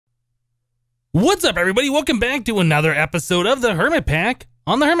What's up, everybody? Welcome back to another episode of the Hermit Pack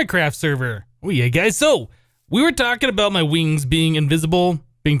on the HermitCraft server. Oh yeah, guys. So we were talking about my wings being invisible,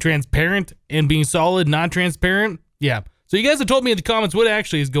 being transparent, and being solid, non-transparent. Yeah. So you guys have told me in the comments what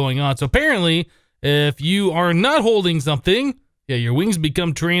actually is going on. So apparently, if you are not holding something, yeah, your wings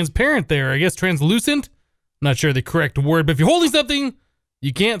become transparent there. I guess translucent. I'm not sure the correct word, but if you're holding something,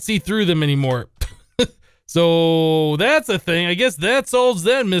 you can't see through them anymore. So that's a thing. I guess that solves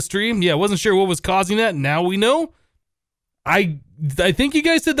that mystery. Yeah, I wasn't sure what was causing that. Now we know. I think you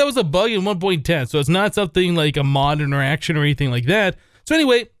guys said that was a bug in 1.10, so it's not something like a mod interaction or anything like that. So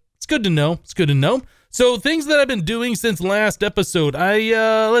anyway, it's good to know. It's good to know. So things that I've been doing since last episode.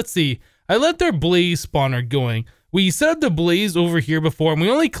 Let's see. I let their blaze spawner going. We set up the blaze over here before, and we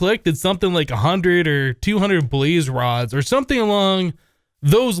only collected something like 100 or 200 blaze rods or something along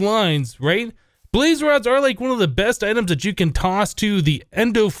those lines, right? Blaze rods are like one of the best items that you can toss to the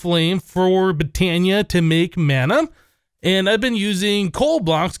endo flame for Botania to make mana. And I've been using coal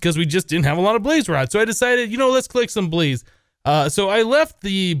blocks because we just didn't have a lot of blaze rods. So I decided, you know, let's collect some blaze. So I left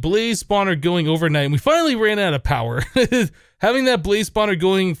the blaze spawner going overnight, and we finally ran out of power. Having that blaze spawner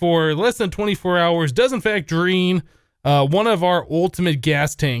going for less than 24 hours does in fact drain one of our ultimate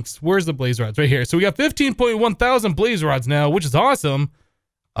gas tanks. Where's the blaze rods? Right here. So we got 15.1 thousand blaze rods now, which is awesome.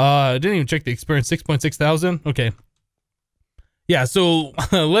 I didn't even check the experience. 6.6 thousand. Okay. Yeah, so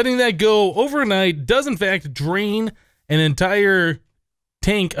letting that go overnight does in fact drain an entire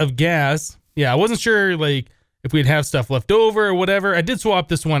tank of gas. Yeah, I wasn't sure like if we'd have stuff left over or whatever. I did swap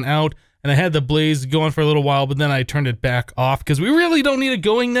this one out, and I had the blaze going for a little while, but then I turned it back off because we really don't need it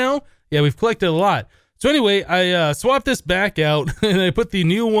going now. Yeah, we've collected a lot. So anyway, I swapped this back out, and I put the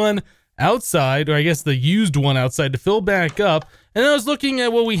new one outside, or I guess the used one outside, to fill back up. And I was looking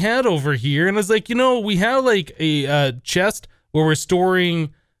at what we had over here, and I was like, you know, we have like a chest where we're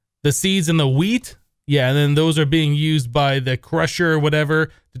storing the seeds and the wheat. Yeah, and then those are being used by the crusher or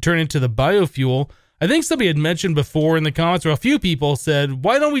whatever to turn into the biofuel. I think somebody had mentioned before in the comments, or a few people said,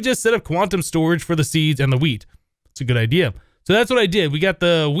 why don't we just set up quantum storage for the seeds and the wheat? It's a good idea. So that's what I did. We got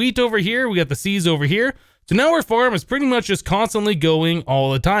the wheat over here, we got the seeds over here. So now our farm is pretty much just constantly going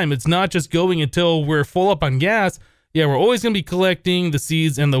all the time. It's not just going until we're full up on gas. Yeah, we're always going to be collecting the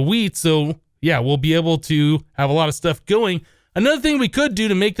seeds and the wheat. So yeah, we'll be able to have a lot of stuff going. Another thing we could do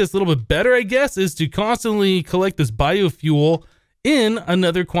to make this a little bit better, I guess, is to constantly collect this biofuel in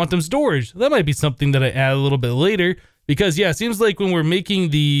another quantum storage. That might be something that I add a little bit later, because yeah, it seems like when we're making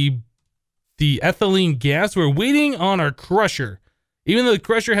the ethylene gas, we're waiting on our crusher. Even though the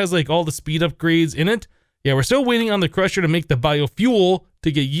crusher has like all the speed upgrades in it, yeah, we're still waiting on the crusher to make the biofuel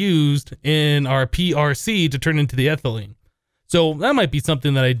to get used in our PRC to turn into the ethylene. So that might be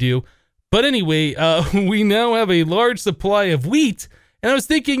something that I do. But anyway, we now have a large supply of wheat. And I was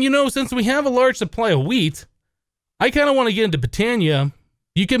thinking, you know, since we have a large supply of wheat, I kind of want to get into Botania.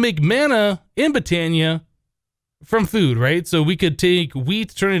 You can make mana in Botania from food, right? So we could take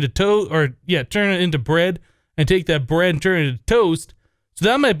wheat, turn it into turn it into bread, and take that bread and turn it into toast. So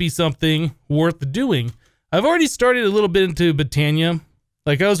that might be something worth doing. I've already started a little bit into Botania.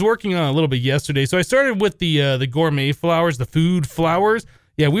 Like I was working on it a little bit yesterday. So I started with the gourmet flowers, the food flowers.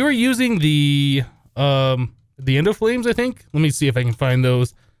 Yeah, we were using the endo flames, I think. Let me see if I can find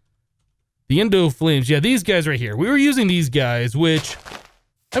those. The endo flames. Yeah, these guys right here. We were using these guys, which,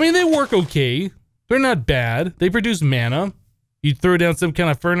 I mean, they work okay. They're not bad. They produce mana. You throw down some kind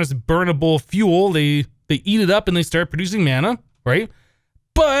of furnace burnable fuel. They eat it up and they start producing mana, right?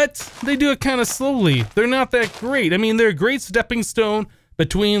 But they do it kind of slowly. They're not that great. I mean, they're a great stepping stone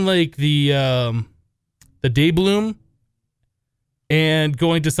between like the day bloom and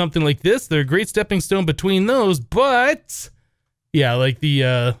going to something like this. They're a great stepping stone between those, but yeah, like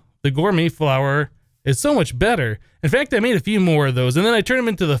the gourmet flower is so much better. In fact, I made a few more of those, and then I turned them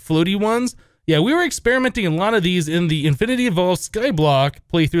into the floaty ones. Yeah, we were experimenting a lot of these in the Infinity Evolved Skyblock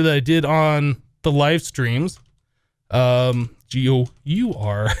playthrough that I did on the live streams.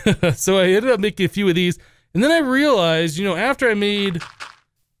 G-O-U-R. So I ended up making a few of these, and then I realized, you know, after I made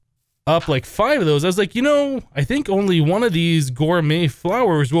up like 5 of those, I was like, you know, I think only one of these gourmet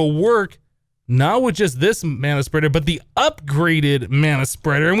flowers will work, not with just this mana spreader, but the upgraded mana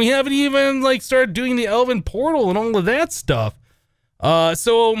spreader. And we haven't even like started doing the elven portal and all of that stuff.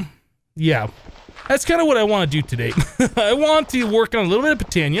 So yeah, that's kind of what I want to do today. I want to work on a little bit of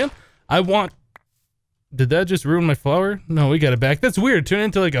Botania. Did that just ruin my flower? No, we got it back. That's weird. Turn it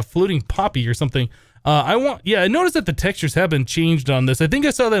into like a floating poppy or something. I noticed that the textures have been changed on this. I think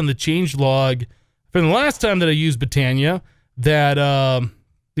I saw that in the change log from the last time that I used Botania, that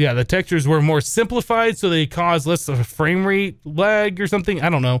yeah, the textures were more simplified, so they cause less of a frame rate lag or something. I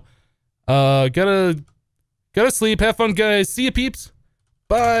don't know. Gotta sleep. Have fun, guys. See ya, peeps.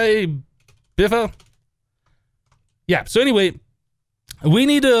 Bye, Biffa. Yeah, so anyway, we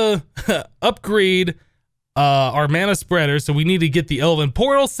need to upgrade our mana spreader, so we need to get the Elven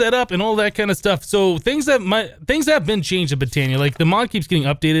Portal set up and all that kind of stuff. So things have been changed at Botania. Like, the mod keeps getting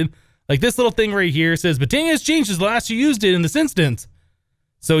updated. Like, this little thing right here says, Botania has changed since last you used it in this instance.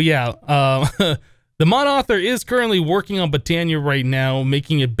 So yeah, the mod author is currently working on Botania right now,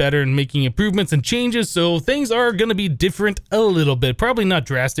 making it better and making improvements and changes, so things are going to be different a little bit. Probably not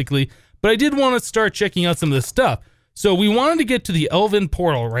drastically, but I did want to start checking out some of this stuff. So we wanted to get to the Elven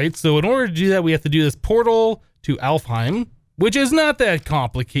Portal, right? So in order to do that, we have to do this portal to Alfheim, which is not that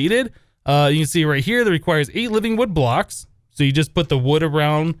complicated. You can see right here that requires 8 living wood blocks. So you just put the wood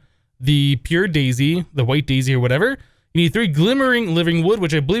around the pure daisy, the white daisy or whatever. You need 3 glimmering living wood,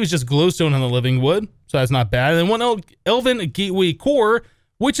 which I believe is just glowstone on the living wood. So that's not bad. And then 1 Elven Gateway Core,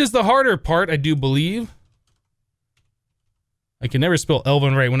 which is the harder part, I do believe. I can never spell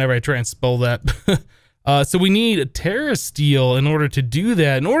Elven right whenever I try and spell that. So we need a Terra Steel in order to do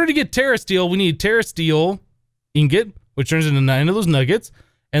that. In order to get Terra Steel, we need Terra Steel ingot, which turns into 9 of those nuggets.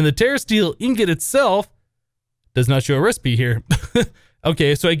 And the Terra Steel ingot itself does not show a recipe here.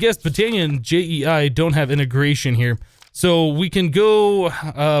 Okay, so I guess Botania and JEI don't have integration here. So we can go,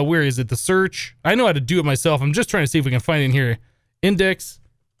 where is it? The search. I know how to do it myself. I'm just trying to see if we can find it in here. Index,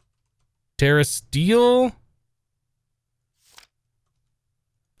 Terra Steel.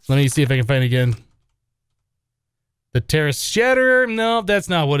 Let me see if I can find it again. The Terra Shatterer? No, that's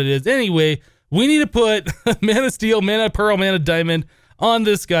not what it is. Anyway, we need to put Mana Steel, Mana Pearl, Mana Diamond on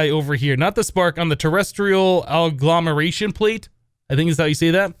this guy over here. Not the Spark, on the Terrestrial Agglomeration Plate. I think is how you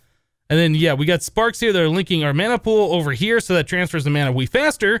say that. And then, yeah, we got sparks here that are linking our mana pool over here, so that transfers the mana way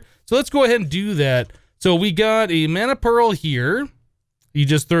faster. So let's go ahead and do that. So we got a Mana Pearl here. You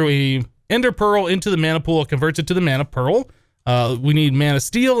just throw a Ender Pearl into the mana pool, it converts it to the Mana Pearl. We need Mana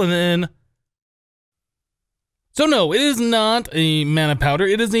Steel, and then... So no, it is not a Mana Powder,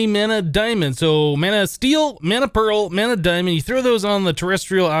 it is a Mana Diamond. So Mana Steel, Mana Pearl, Mana Diamond, you throw those on the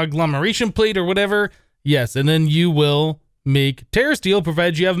Terrestrial Agglomeration Plate or whatever. Yes, and then you will make Terra Steel,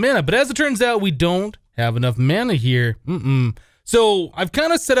 provided you have mana. But as it turns out, we don't have enough mana here. So I've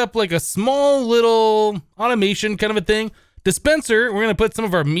kind of set up like a small little automation kind of a thing. Dispenser, we're going to put some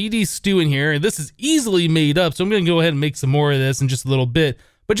of our meaty stew in here. This is easily made up, so I'm going to go ahead and make some more of this in just a little bit.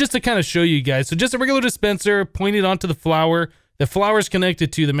 But just to kind of show you guys, so just a regular dispenser, pointed onto the flower. The flower is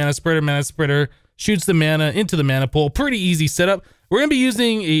connected to the mana spreader shoots the mana into the mana pool. Pretty easy setup. We're going to be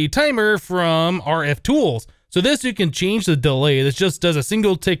using a timer from RF Tools. So this, you can change the delay. This just does a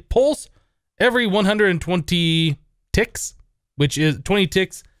single tick pulse every 120 ticks, which is 20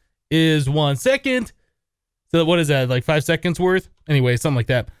 ticks is 1 second. So what is that, like 5 seconds worth? Anyway, something like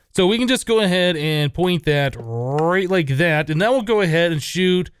that. So we can just go ahead and point that right like that, and that will go ahead and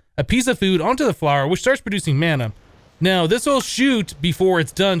shoot a piece of food onto the flower, which starts producing mana. Now, this will shoot before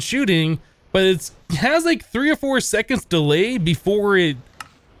it's done shooting, but it has like 3 or 4 seconds delay before it,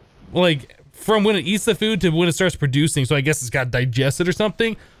 like, from when it eats the food to when it starts producing. So I guess it's got digested or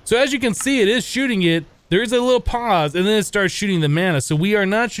something. So as you can see, it is shooting it. There is a little pause, and then it starts shooting the mana. So we are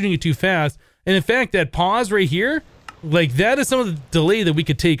not shooting it too fast. And in fact, that pause right here, like, that is some of the delay that we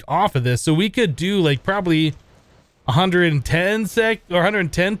could take off of this. So we could do like probably 110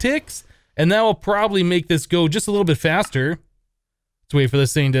 ticks, and that will probably make this go just a little bit faster. Let's wait for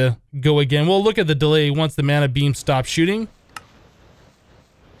this thing to go again. We'll look at the delay once the mana beam stops shooting.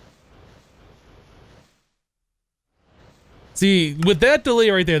 See, with that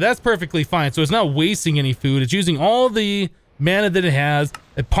delay right there, that's perfectly fine. So it's not wasting any food. It's using all the mana that it has.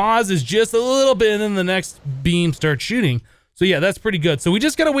 It pauses just a little bit, and then the next beam starts shooting. So yeah, that's pretty good. So we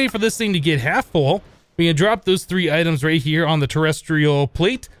just gotta wait for this thing to get half full. We can drop those 3 items right here on the terrestrial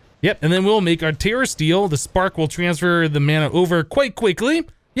plate. Yep, and then we'll make our Terra Steel. The spark will transfer the mana over quite quickly.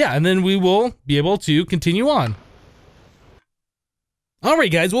 Yeah, and then we will be able to continue on.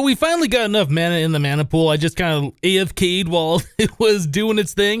 Alright guys, well, we finally got enough mana in the mana pool. I just kind of AFK'd while it was doing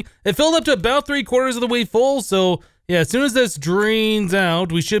its thing. It filled up to about 3/4 of the way full, so yeah, as soon as this drains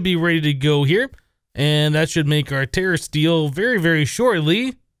out, we should be ready to go here. And that should make our Terra Steel very, very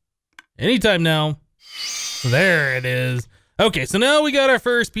shortly. Anytime now. There it is. Okay, so now we got our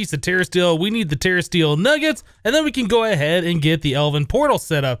first piece of Terra Steel. We need the Terra Steel nuggets, and then we can go ahead and get the Elven Portal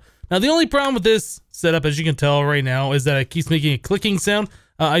set up. Now, the only problem with this setup, as you can tell right now, is that it keeps making a clicking sound.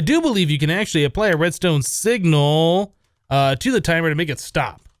 I do believe you can actually apply a redstone signal to the timer to make it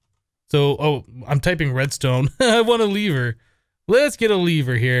stop. So, oh, I'm typing redstone. I want a lever. Let's get a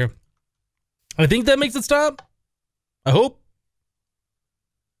lever here. I think that makes it stop. I hope.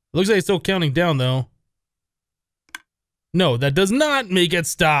 looks like it's still counting down though. No, that does not make it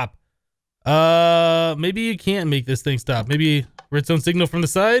stop. Maybe you can't make this thing stop. Maybe redstone signal from the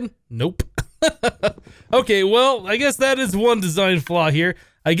side? Nope. Okay, well, I guess that is one design flaw here.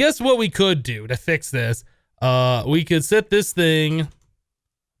 I guess what we could do to fix this, we could set this thing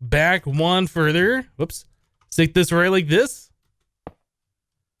back one further. Whoops. Stick this right like this.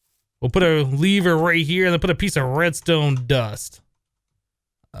 We'll put a lever right here and then put a piece of redstone dust.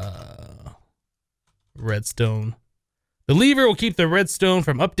 Redstone. The lever will keep the redstone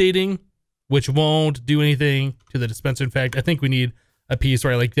from updating, which won't do anything to the dispenser. In fact, I think we need a piece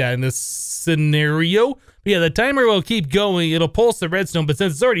right like that in this scenario. But yeah, the timer will keep going. It'll pulse the redstone, but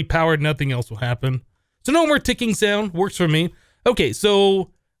since it's already powered, nothing else will happen. So no more ticking sound. Works for me. Okay, so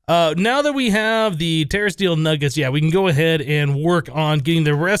now that we have the terra steel nuggets, yeah, we can go ahead and work on getting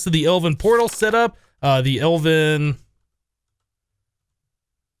the rest of the elven portal set up. The elven...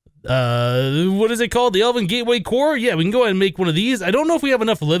 what is it called? The Elven Gateway Core? Yeah, we can go ahead and make one of these. I don't know if we have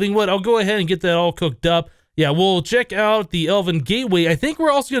enough living wood. I'll go ahead and get that all cooked up. Yeah, we'll check out the Elven Gateway. I think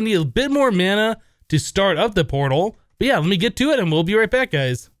we're also going to need a bit more mana to start up the portal. But yeah, let me get to it and we'll be right back,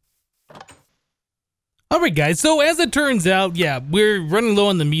 guys. Alright guys, so as it turns out, yeah, we're running low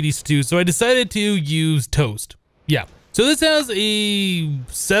on the meaty stew, so I decided to use toast. Yeah, so this has a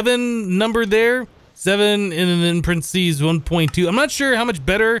 7 number there. 7 and then in parentheses 1.2. I'm not sure how much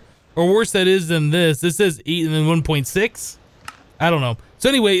better or worse that is than this. This says 8 and then 1.6. I don't know. So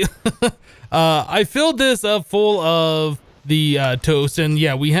anyway, I filled this up full of the toast, and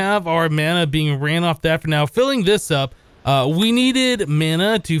yeah, we have our mana being ran off that for now. Filling this up, we needed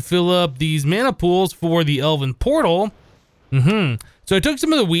mana to fill up these mana pools for the Elven Portal. So I took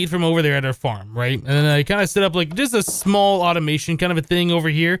some of the wheat from over there at our farm, right? And then I kind of set up like just a small automation kind of a thing over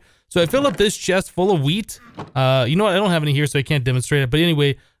here. So I filled up this chest full of wheat. You know what? I don't have any here, so I can't demonstrate it. But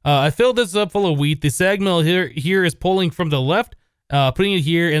anyway, I filled this up full of wheat. The sag mill here is pulling from the left, putting it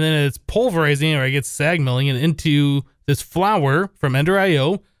here, and then it's pulverizing, or I get sag milling it into this flour from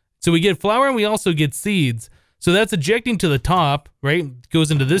Ender.io. So we get flour and we also get seeds. So that's ejecting to the top, right?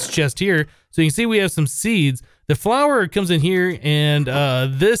 Goes into this chest here. So you can see we have some seeds. The flour comes in here, and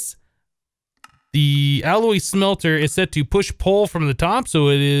the alloy smelter is set to push pull from the top, so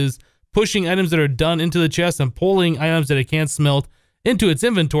it is pushing items that are done into the chest and pulling items that it can't smelt into its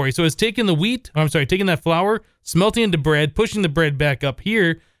inventory. So it's taking the wheat, taking that flour, smelting into bread, pushing the bread back up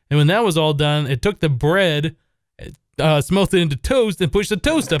here, and when that was all done, it took the bread, smelted into toast, and pushed the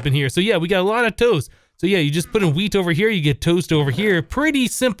toast up in here. So yeah, we got a lot of toast. So yeah, you just put in wheat over here, you get toast over here. Pretty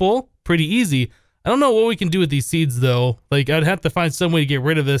simple, pretty easy. I don't know what we can do with these seeds though. Like, I'd have to find some way to get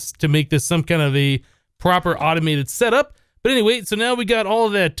rid of this to make this some kind of a proper automated setup. But anyway, so now we got all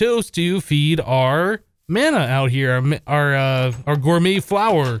of that toast to feed our mana out here, our gourmet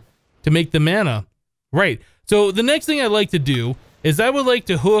flour to make the mana. Right. So the next thing I'd like to do is I would like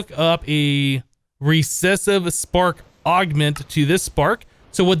to hook up a recessive spark augment to this spark.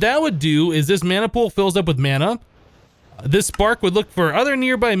 So what that would do is this mana pool fills up with mana. This spark would look for other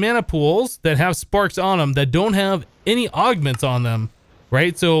nearby mana pools that have sparks on them that don't have any augments on them,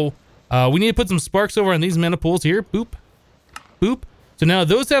 right? So we need to put some sparks over on these mana pools here. Boop, boop. So now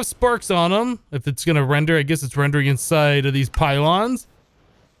those have sparks on them. If it's going to render, I guess it's rendering inside of these pylons.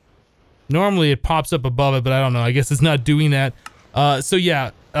 Normally it pops up above it, but I don't know. I guess it's not doing that. So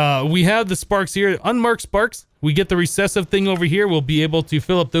yeah, we have the sparks here, unmarked sparks. We get the recessive thing over here. We'll be able to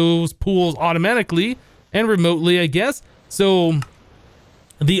fill up those pools automatically and remotely, I guess. So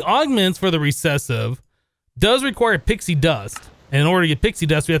the augments for the recessive does require pixie dust. And in order to get pixie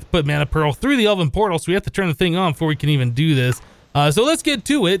dust, we have to put mana pearl through the elven portal. So we have to turn the thing on before we can even do this. So let's get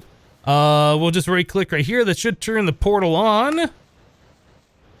to it. We'll just right click right here. That should turn the portal on.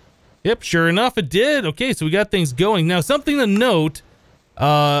 Yep, sure enough, it did. Okay, so we got things going. Now, something to note,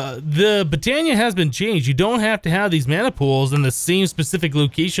 the Botania has been changed. You don't have to have these mana pools in the same specific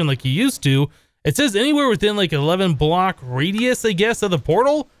location like you used to. It says anywhere within like 11 block radius, I guess, of the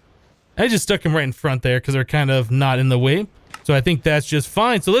portal. I just stuck them right in front there because they're kind of not in the way. So I think that's just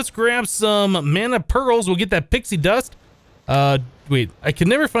fine. So let's grab some mana pearls. We'll get that pixie dust. Wait, I can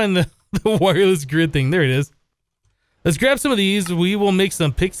never find the wireless grid thing. There it is. Let's grab some of these. We will make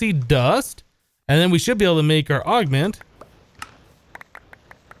some pixie dust. And then we should be able to make our augment.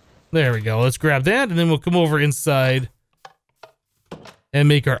 There we go. Let's grab that. And then we'll come over inside and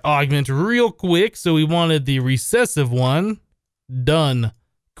make our augment real quick. So we wanted the recessive one. Done.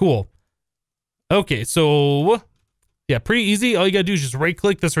 Cool. Okay, so yeah, pretty easy. All you gotta do is just right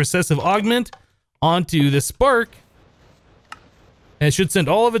click this recessive augment onto the spark. And it should send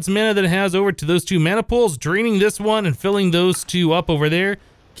all of its mana that it has over to those two mana pools, draining this one and filling those two up over there.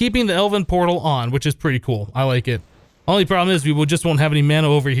 keeping the elven portal on, which is pretty cool. I like it. Only problem is we just won't have any mana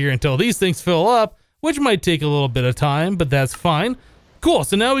over here until these things fill up, which might take a little bit of time, but that's fine. Cool,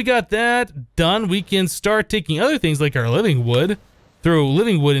 so now we got that done. We can start taking other things like our living wood, throw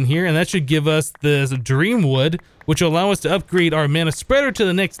living wood in here, and that should give us this dream wood, which will allow us to upgrade our mana spreader to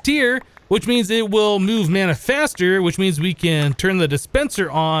the next tier, which means it will move mana faster, which means we can turn the dispenser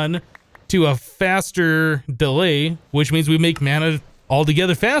on to a faster delay, which means we make mana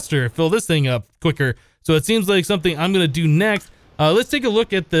altogether faster, fill this thing up quicker. So it seems like something I'm going to do next. Let's take a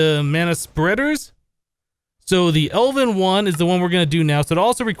look at the mana spreaders. So the elven one is the one we're going to do now. So it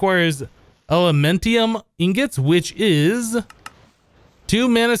also requires elementium ingots, which is 2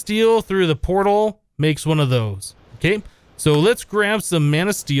 mana steel through the portal makes one of those. Okay, so let's grab some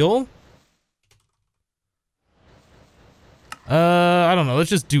mana steel. I don't know. Let's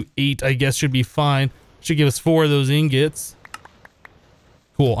just do 8, I guess should be fine. Should give us 4 of those ingots.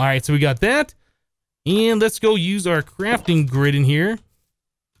 Cool. All right, so we got that. And let's go use our crafting grid in here.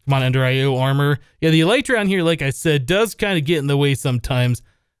 Come on, Ender IO armor. Yeah, the elytra on here, like I said, does kind of get in the way sometimes.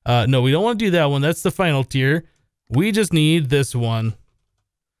 No, we don't want to do that one. That's the final tier. We just need this one.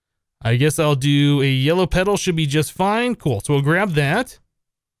 I guess I'll do a yellow petal, should be just fine. Cool, so we'll grab that.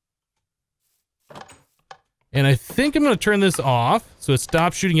 And I think I'm going to turn this off so it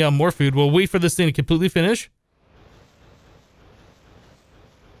stops shooting out more food. We'll wait for this thing to completely finish.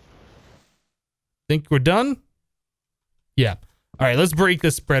 Think we're done? Yeah. All right, let's break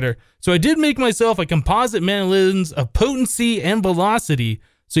this spreader. So I did make myself a composite mana lens of potency and velocity.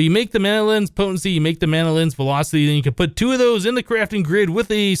 So you make the mana lens potency, you make the mana lens velocity, then you can put 2 of those in the crafting grid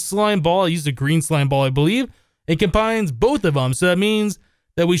with a slime ball. I used a green slime ball, I believe. It combines both of them. So that means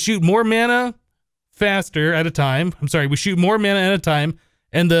that we shoot more mana faster at a time. I'm sorry, we shoot more mana at a time,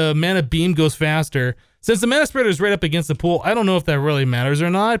 and the mana beam goes faster. Since the mana spreader is right up against the pool, I don't know if that really matters or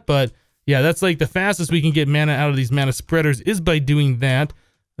not, but yeah, that's like the fastest we can get mana out of these mana spreaders is by doing that.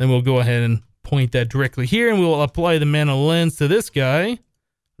 Then we'll go ahead and point that directly here, and we'll apply the mana lens to this guy,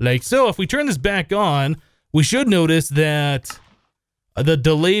 like so. If we turn this back on, we should notice that the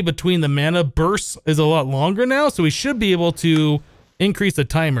delay between the mana bursts is a lot longer now, so we should be able to increase the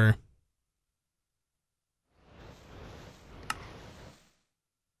timer.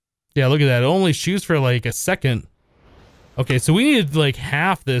 Yeah, look at that. It only shoots for like a second. Okay, so we need like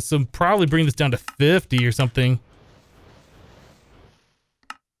half this, so probably bring this down to 50 or something.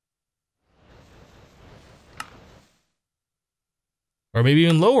 Or maybe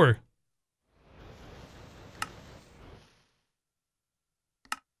even lower.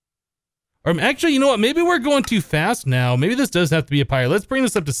 Or actually, you know what? Maybe we're going too fast now. Maybe this does have to be a higher. Let's bring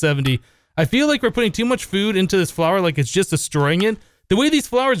this up to 70. I feel like we're putting too much food into this flower, like it's just destroying it. The way these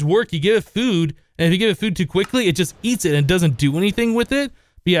flowers work, you give it food, and if you give it food too quickly, it just eats it and doesn't do anything with it.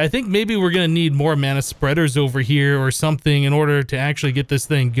 But yeah, I think maybe we're going to need more mana spreaders over here or something in order to actually get this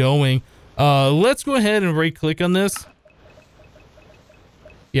thing going. Let's go ahead and right-click on this.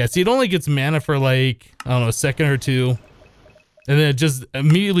 Yeah, see, it only gets mana for like, I don't know, a second or two. And then it just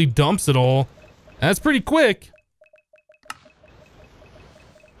immediately dumps it all. That's pretty quick.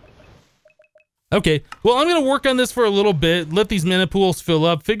 Okay, well, I'm going to work on this for a little bit, let these mana pools fill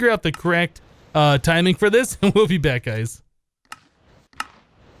up, figure out the correct timing for this, and we'll be back, guys.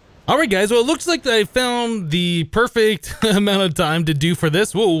 Alright, guys, well, it looks like I found the perfect amount of time to do for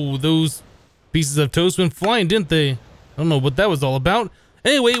this. Whoa, those pieces of toast went flying, didn't they? I don't know what that was all about.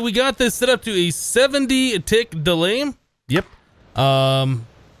 Anyway, we got this set up to a 70-tick delay. Yep. I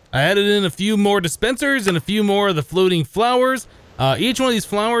added in a few more dispensers and a few more of the floating flowers. Each one of these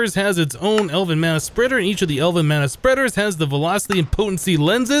flowers has its own elven mana spreader, and each of the elven mana spreaders has the velocity and potency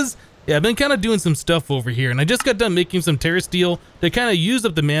lenses. Yeah, I've been kind of doing some stuff over here, and I just got done making some terra steel to kind of use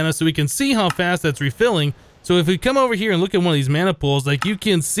up the mana so we can see how fast that's refilling. So if we come over here and look at one of these mana pools, like you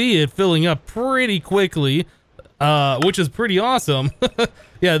can see it filling up pretty quickly, which is pretty awesome.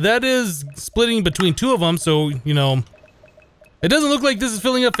 Yeah, that is splitting between 2 of them, so, you know, it doesn't look like this is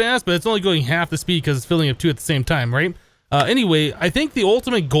filling up fast, but it's only going half the speed because it's filling up 2 at the same time, right? Anyway, I think the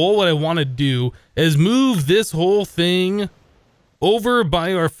ultimate goal, what I want to do, is move this whole thing over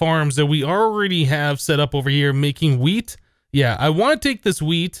by our farms that we already have set up over here making wheat. Yeah, I want to take this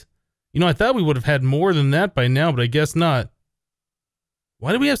wheat. You know, I thought we would have had more than that by now, but I guess not.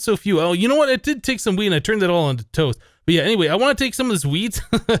 Why do we have so few? Oh, you know what? I did take some wheat and I turned it all into toast. But yeah, anyway, I want to take some of this wheat.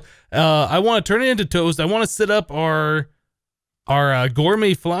 I want to turn it into toast. I want to set up our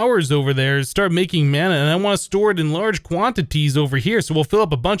gourmet flowers over there, start making mana, and I want to store it in large quantities over here, so we'll fill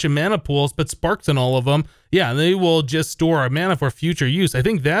up a bunch of mana pools, put sparks in all of them. Yeah, and they will just store our mana for future use. I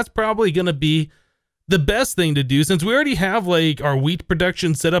think that's probably going to be the best thing to do, since we already have like our wheat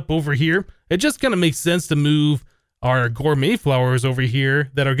production set up over here, it just kind of makes sense to move our gourmet flowers over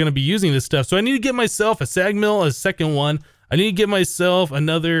here that are going to be using this stuff. So I need to get myself a sag mill, a second one. I need to get myself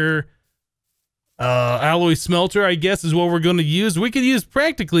another alloy smelter, I guess is what we're going to use. We could use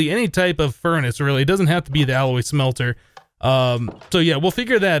practically any type of furnace, really. It doesn't have to be the alloy smelter. So yeah, we'll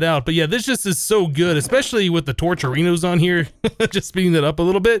figure that out. But yeah, this just is so good, especially with the torcherinos on here. Just speeding that up a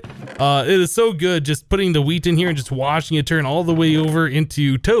little bit. It is so good just putting the wheat in here and just watching it turn all the way over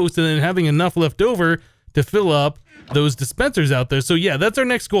into toast and then having enough left over to fill up those dispensers out there. So yeah, that's our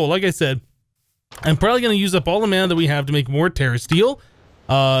next goal. Like I said, I'm probably going to use up all the mana that we have to make more Terra Steel.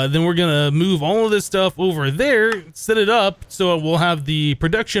 Then we're going to move all of this stuff over there, set it up so we'll have the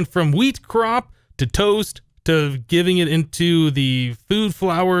production from wheat crop to toast to giving it into the food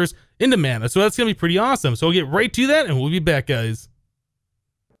flowers into mana. So that's going to be pretty awesome. So I'll get right to that and we'll be back, guys.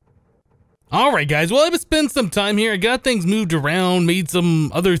 All right, guys. Well, I've spent some time here. I got things moved around, made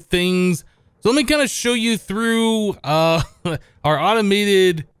some other things. So let me kind of show you through our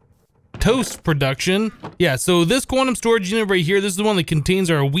automated toast production. Yeah, so this quantum storage unit right here, this is the one that contains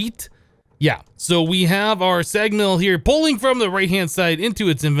our wheat. Yeah, so we have our sag mill here pulling from the right-hand side into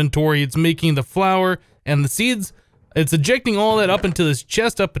its inventory. It's making the flour and the seeds. It's ejecting all that up into this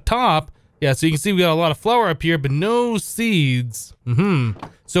chest up top. Yeah, so you can see we got a lot of flour up here, but no seeds.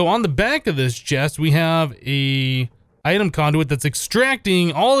 So on the back of this chest, we have a item conduit that's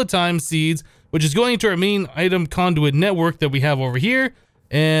extracting all the time seeds, which is going into our main item conduit network that we have over here.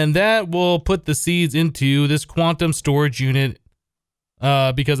 And that will put the seeds into this quantum storage unit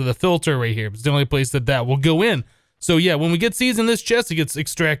because of the filter right here. It's the only place that that will go in. So yeah, when we get seeds in this chest, it gets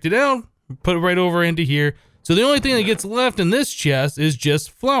extracted out, put it right over into here. So the only thing that gets left in this chest is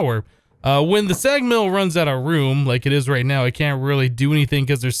just flour. When the sag mill runs out of room, like it is right now, it can't really do anything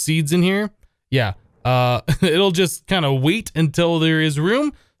because there's seeds in here. Yeah, it'll just kind of wait until there is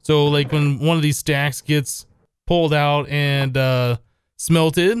room. So like when one of these stacks gets pulled out and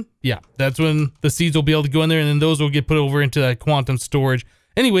smelted, yeah, that's when the seeds will be able to go in there, and then those will get put over into that quantum storage.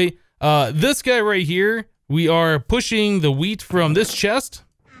 Anyway, this guy right here, we are pushing the wheat from this chest.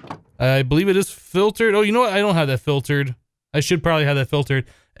 I believe it is filtered. Oh, you know what? I don't have that filtered. I should probably have that filtered.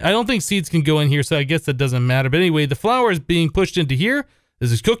 I don't think seeds can go in here, so I guess that doesn't matter. But anyway, the flour is being pushed into here.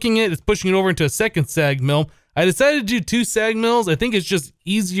 This is cooking it. It's pushing it over into a second sag mill. I decided to do 2 sag mills. I think it's just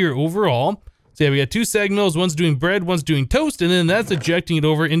easier overall. So yeah, we got 2 sag mills. One's doing bread, one's doing toast, and then that's ejecting it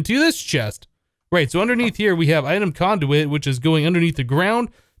over into this chest. Right, so underneath here, we have item conduit, which is going underneath the ground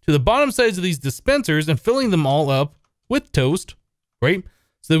to the bottom sides of these dispensers and filling them all up with toast, right?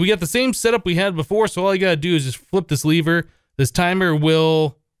 So we got the same setup we had before, so all I gotta do is just flip this lever. This timer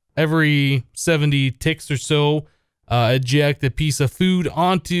will, every 70 ticks or so, eject a piece of food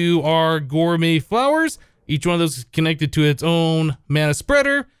onto our gourmet flowers. Each one of those is connected to its own mana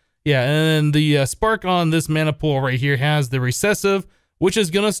spreader. Yeah, and the spark on this mana pool right here has the recessive, which is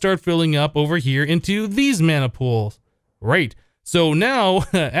going to start filling up over here into these mana pools. Right, so now,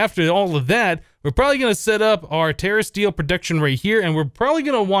 after all of that, we're probably going to set up our Terra Steel production right here, and we're probably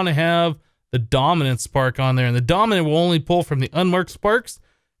going to want to have the dominant spark on there, and the dominant will only pull from the unmarked sparks,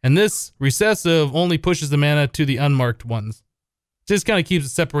 and this recessive only pushes the mana to the unmarked ones. Just kind of keeps it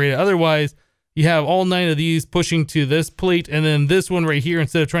separated. Otherwise, you have all 9 of these pushing to this plate, and then this one right here,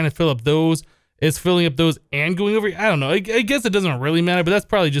 instead of trying to fill up those, it's filling up those and going over. I don't know. I guess it doesn't really matter, but that's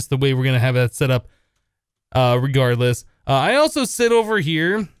probably just the way we're going to have that set up regardless. I also sit over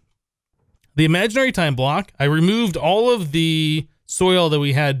here, the imaginary time block. I removed all of the soil that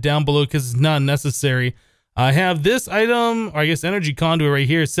we had down below because it's not necessary. I have this item, or I guess energy conduit right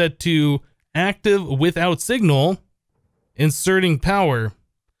here, set to active without signal, inserting power.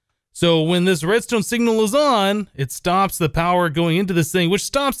 So when this redstone signal is on, it stops the power going into this thing, which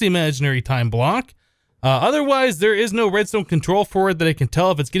stops the imaginary time block. Otherwise, there is no redstone control for it that I can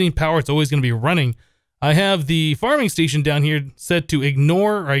tell if it's getting power. It's always going to be running. I have the farming station down here set to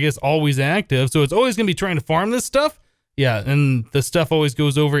ignore, or I guess always active. So it's always going to be trying to farm this stuff. Yeah, and the stuff always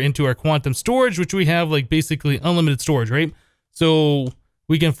goes over into our quantum storage, which we have like basically unlimited storage, right? So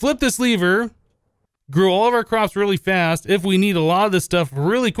we can flip this lever, grow all of our crops really fast if we need a lot of this stuff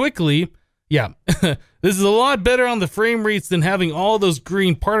really quickly. Yeah, this is a lot better on the frame rates than having all those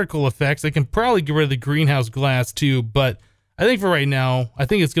green particle effects. I can probably get rid of the greenhouse glass too, but I think for right now, I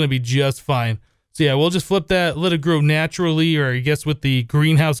think it's going to be just fine. So yeah, we'll just flip that, let it grow naturally, or I guess with the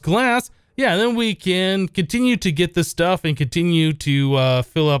greenhouse glass. Yeah, and then we can continue to get this stuff and continue to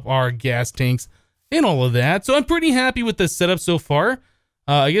fill up our gas tanks and all of that. So I'm pretty happy with this setup so far.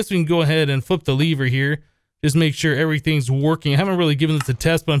 I guess we can go ahead and flip the lever here Just make sure everything's working. I haven't really given this a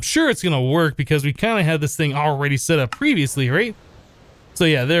test, but I'm sure it's going to work because we kind of had this thing already set up previously, right? So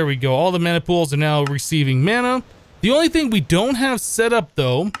yeah, there we go. All the mana pools are now receiving mana. The only thing we don't have set up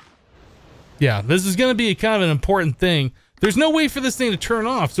though, yeah, this is going to be a kind of an important thing. There's no way for this thing to turn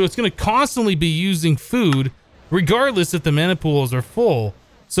off, so it's going to constantly be using food regardless if the mana pools are full.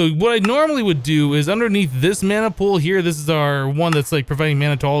 So what I normally would do is underneath this mana pool here, this is our one that's like providing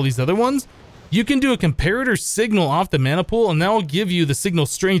mana to all these other ones. You can do a comparator signal off the mana pool, and that will give you the signal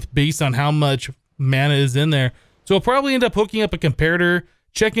strength based on how much mana is in there. So I'll probably end up hooking up a comparator,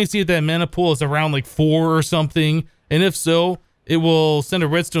 checking to see if that mana pool is around like 4 or something. And if so, it will send a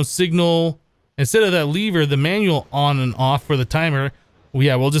redstone signal. Instead of that lever, the manual on and off for the timer, well,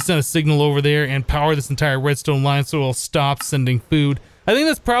 yeah, we'll just send a signal over there and power this entire redstone line so it'll stop sending food. I think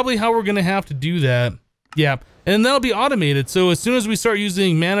that's probably how we're going to have to do that. Yeah, and that'll be automated. So as soon as we start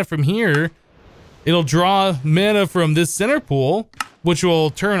using mana from here, it'll draw mana from this center pool, which will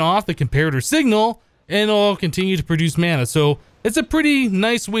turn off the comparator signal, and it'll continue to produce mana. So it's a pretty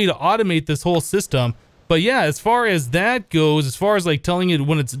nice way to automate this whole system. But yeah, as far as that goes, as far as like telling it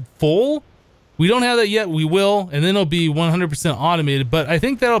when it's full, we don't have that yet. We will, and then it'll be 100% automated. But I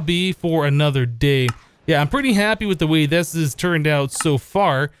think that'll be for another day. Yeah, I'm pretty happy with the way this has turned out so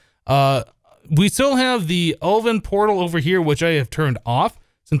far. We still have the Elven portal over here, which I have turned off,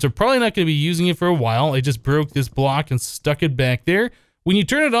 since we're probably not going to be using it for a while. I just broke this block and stuck it back there. When you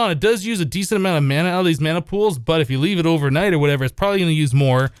turn it on, it does use a decent amount of mana out of these mana pools, but if you leave it overnight or whatever, it's probably going to use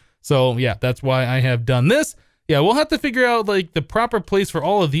more. So yeah, that's why I have done this. Yeah, we'll have to figure out like the proper place for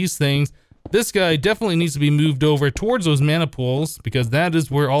all of these things. This guy definitely needs to be moved over towards those mana pools because that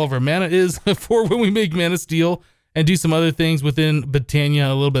is where all of our mana is for when we make mana steel and do some other things within Botania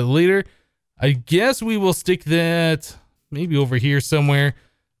a little bit later. I guess we will stick that maybe over here somewhere.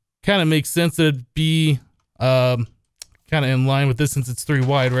 Kind of makes sense that it'd be kind of in line with this since it's 3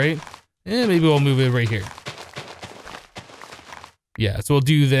 wide, right? And maybe we'll move it right here. Yeah, so we'll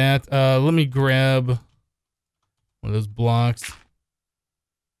do that. Let me grab one of those blocks.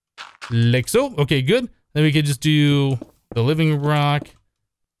 Like so. Okay, good. Then we could just do the living rock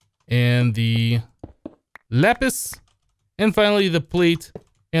and the lapis. And finally the plate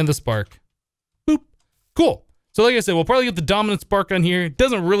and the spark. Boop. Cool. So like I said, we'll probably get the dominant spark on here. It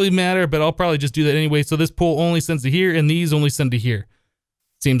doesn't really matter, but I'll probably just do that anyway. So this pole only sends to here and these only send to here.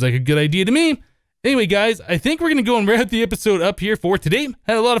 Seems like a good idea to me. Anyway, guys, I think we're going to go and wrap the episode up here for today.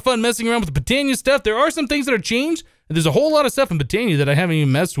 Had a lot of fun messing around with the Botania stuff. There are some things that are changed. And there's a whole lot of stuff in Botania that I haven't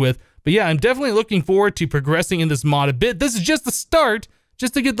even messed with. But yeah, I'm definitely looking forward to progressing in this mod a bit. This is just the start,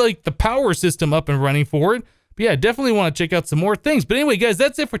 just to get like the power system up and running for it. But yeah, definitely want to check out some more things. But anyway, guys,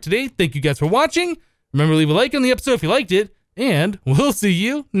 that's it for today. Thank you guys for watching. Remember to leave a like on the episode if you liked it. And we'll see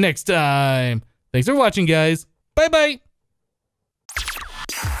you next time. Thanks for watching, guys. Bye-bye.